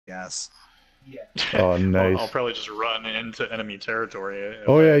gas. Oh, nice. I'll probably just run into enemy territory.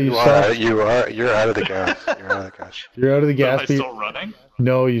 Oh yeah, You're out of the gas. You're out of the gas. You're out of the But am gas. I still running?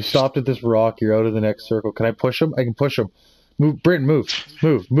 No, you stopped at this rock. You're out of the next circle. Can I push him? I can push him. Move, Brent.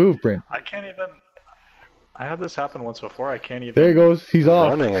 Move, Brent. I can't even. I had this happen once before. I can't even. There he goes. He's off.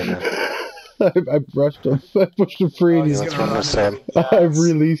 Running again. I brushed him. I pushed him free. Oh, And he's he's gonna run the same. into the gas. I've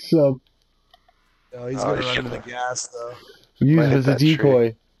released some. No, he's gonna run into the gas though. Use Might him hit as a that tree.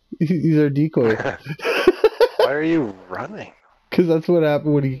 decoy. He's our decoy. Why are you running? Because that's what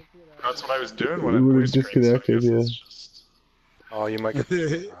happened when he That's what I was doing when We it would've blue screen, disconnected, so I yeah. guess it's just- Oh, you might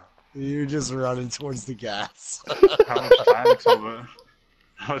get. You're just running towards the gas. How much time till the?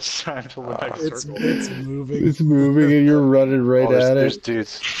 How much time till the next It's circle? moving. it's moving and you're running right Oh, at there's it.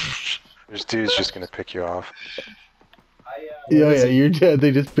 dudes. There's dudes just gonna pick you off. Yeah, you're dead.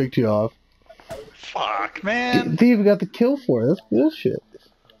 They just picked you off. Fuck, man! They even got the kill for it. That's bullshit.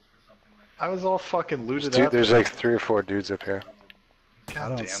 I was all fucking looted Dude, up. there's like 3 or 4 dudes up here. I God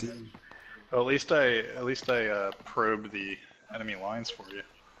don't damn. see. Well, at least I probed the enemy lines for you.